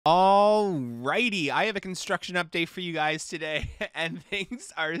Alrighty, I have a construction update for you guys today, and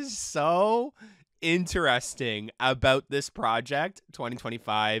things are so interesting about this project,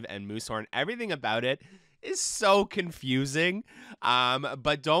 2025 and Moosehorn. Everything about it is so confusing,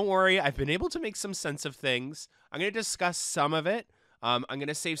 but don't worry, I've been able to make some sense of things. I'm going to discuss some of it. I'm going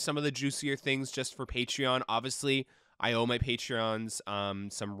to save some of the juicier things just for Patreon. Obviously, I owe my Patreons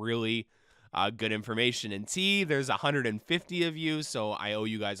some really good information and tea. There's 150 of you, so I owe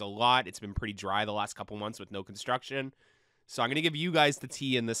you guys a lot. It's been pretty dry the last couple months with no construction. So I'm going to give you guys the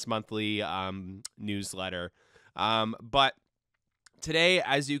tea in this monthly newsletter. But today,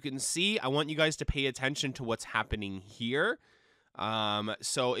 as you can see, I want you guys to pay attention to what's happening here.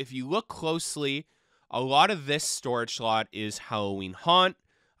 So if you look closely, a lot of this storage lot is Halloween Haunt,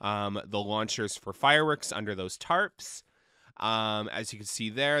 the launchers for fireworks under those tarps. As you can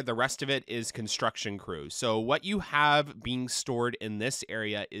see there, the rest of it is construction crew. So what you have being stored in this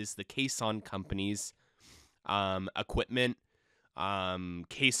area is the caisson company's equipment,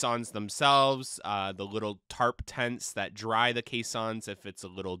 caissons themselves, the little tarp tents that dry the caissons if it's a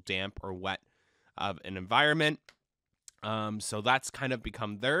little damp or wet of an environment. So that's kind of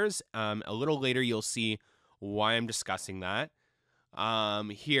become theirs. A little later, you'll see why I'm discussing that.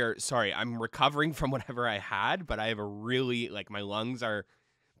 Here, sorry, I'm recovering from whatever I had, but I have a really, my lungs are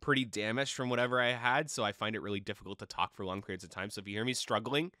pretty damaged from whatever I had, so I find it really difficult to talk for long periods of time. So if you hear me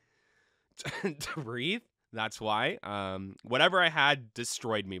struggling to breathe, that's why. Whatever I had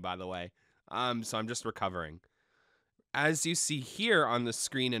destroyed me, by the way. So I'm just recovering. As you see here on the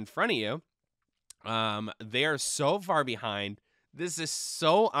screen in front of you, they are so far behind. This is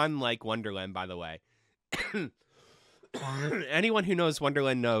so unlike Wonderland, by the way. Anyone who knows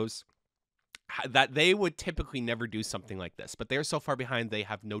Wonderland knows that they would typically never do something like this, but they're so far behind they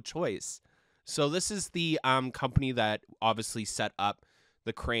have no choice. So this is the company that obviously set up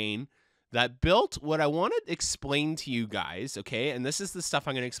the crane that built what I want to explain to you guys, okay? And this is the stuff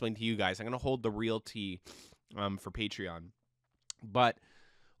I'm going to explain to you guys. I'm going to hold the real tea for Patreon. But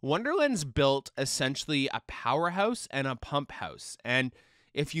Wonderland's built essentially a powerhouse and a pump house. And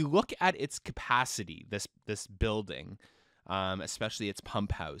if you look at its capacity, this building, especially its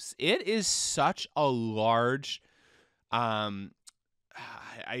pump house, it is such a large, I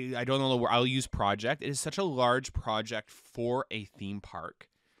don't know the word, I'll use project. It is such a large project for a theme park.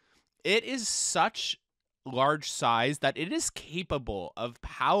 It is such large size that it is capable of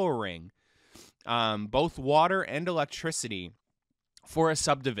powering both water and electricity for a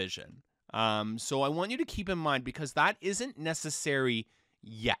subdivision. So I want you to keep in mind, because that isn't necessary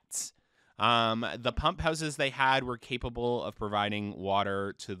yet. The pump houses they had were capable of providing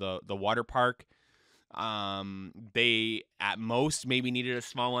water to the water park. They at most maybe needed a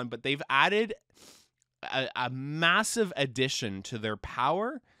small one, but they've added a massive addition to their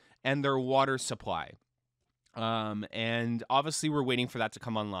power and their water supply. And obviously we're waiting for that to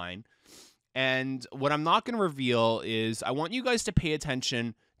come online. And what I'm not going to reveal is I want you guys to pay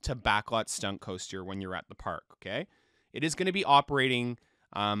attention to Backlot Stunt Coaster when you're at the park, okay? It is going to be operating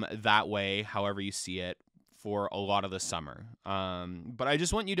that way, however you see it, for a lot of the summer. But I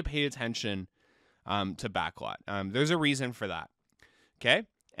just want you to pay attention to Backlot. There's a reason for that, okay?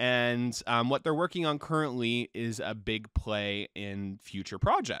 And what they're working on currently is a big play in future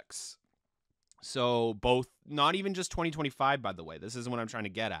projects. So both, not even just 2025, by the way. This is what I'm trying to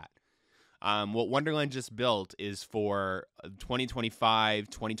get at. What Wonderland just built is for 2025,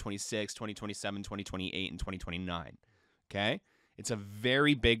 2026, 2027, 2028, and 2029. Okay? It's a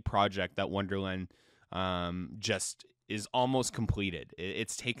very big project that Wonderland just is almost completed.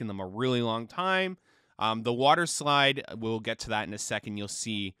 It's taken them a really long time. The water slide, we'll get to that in a second. You'll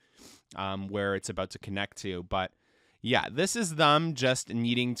see where it's about to connect to. But yeah, this is them just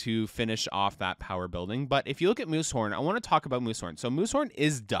needing to finish off that power building. But if you look at Moosehorn, I want to talk about Moosehorn. So Moosehorn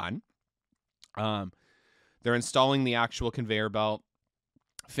is done. They're installing the actual conveyor belt,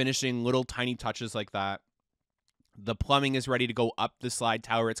 finishing little tiny touches like that. The plumbing is ready to go up the slide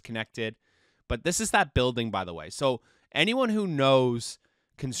tower. It's connected. But this is that building, by the way. So anyone who knows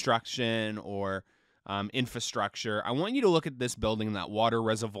construction or infrastructure, I want you to look at this building, that water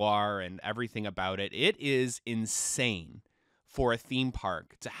reservoir and everything about it. It is insane for a theme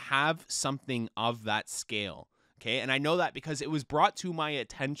park to have something of that scale. Okay. And I know that because it was brought to my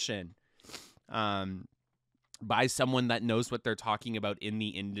attention by someone that knows what they're talking about in the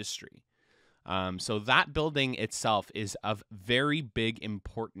industry. So that building itself is of very big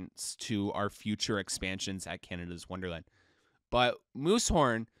importance to our future expansions at Canada's Wonderland. But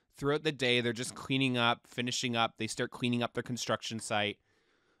Moosehorn, throughout the day, they're just cleaning up, finishing up. They start cleaning up their construction site.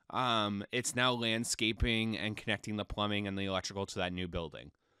 It's now landscaping and connecting the plumbing and the electrical to that new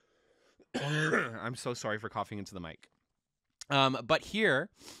building. I'm so sorry for coughing into the mic. But here,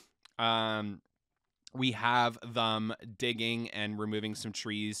 we have them digging and removing some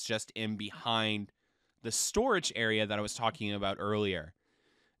trees just in behind the storage area that I was talking about earlier.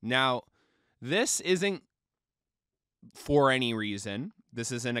 Now, this isn't for any reason.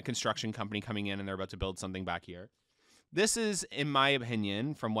 This isn't a construction company coming in and they're about to build something back here. This is, in my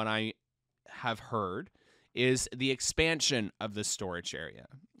opinion, from what I have heard, is the expansion of the storage area.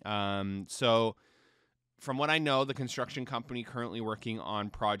 So from what I know, the construction company currently working on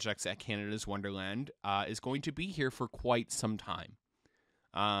projects at Canada's Wonderland is going to be here for quite some time.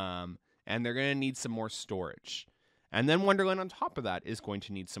 And they're going to need some more storage. And then Wonderland on top of that is going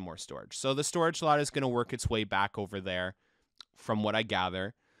to need some more storage. So the storage lot is going to work its way back over there, from what I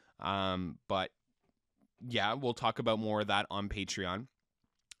gather. But yeah, we'll talk about more of that on Patreon.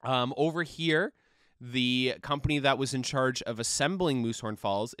 Over here, the company that was in charge of assembling Moosehorn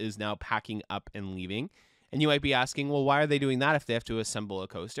Falls is now packing up and leaving. And you might be asking, well, why are they doing that if they have to assemble a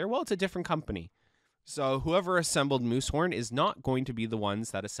coaster? Well, it's a different company. So whoever assembled Moosehorn is not going to be the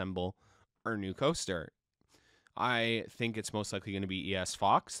ones that assemble our new coaster. I think it's most likely going to be ES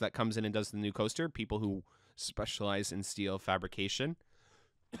Fox that comes in and does the new coaster, people who specialize in steel fabrication.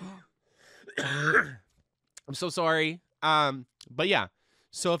 I'm so sorry. But yeah,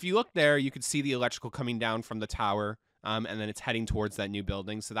 so if you look there, you could see the electrical coming down from the tower, and then it's heading towards that new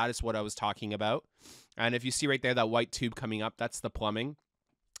building. So that is what I was talking about. And if you see right there, that white tube coming up, that's the plumbing.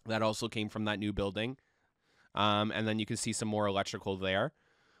 That also came from that new building. And then you can see some more electrical there.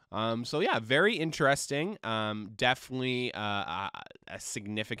 So yeah, very interesting. Definitely a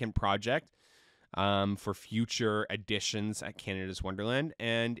significant project for future additions at Canada's Wonderland.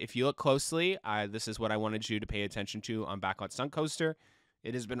 And if you look closely, this is what I wanted you to pay attention to on Backlot Stunt Coaster.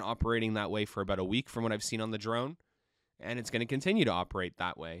 It has been operating that way for about a week from what I've seen on the drone. And it's going to continue to operate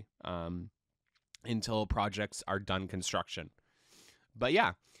that way until projects are done construction. But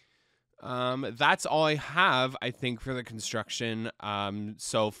yeah. That's all I have, I think, for the construction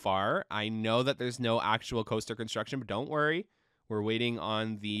so far. I know that there's no actual coaster construction, but don't worry. We're waiting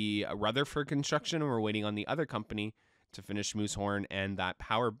on the Rutherford construction, and we're waiting on the other company to finish Moosehorn and that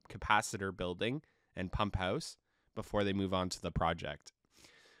power capacitor building and pump house before they move on to the project.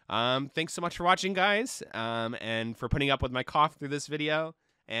 Thanks so much for watching, guys, and for putting up with my cough through this video,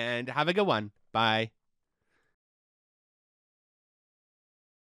 and have a good one. Bye.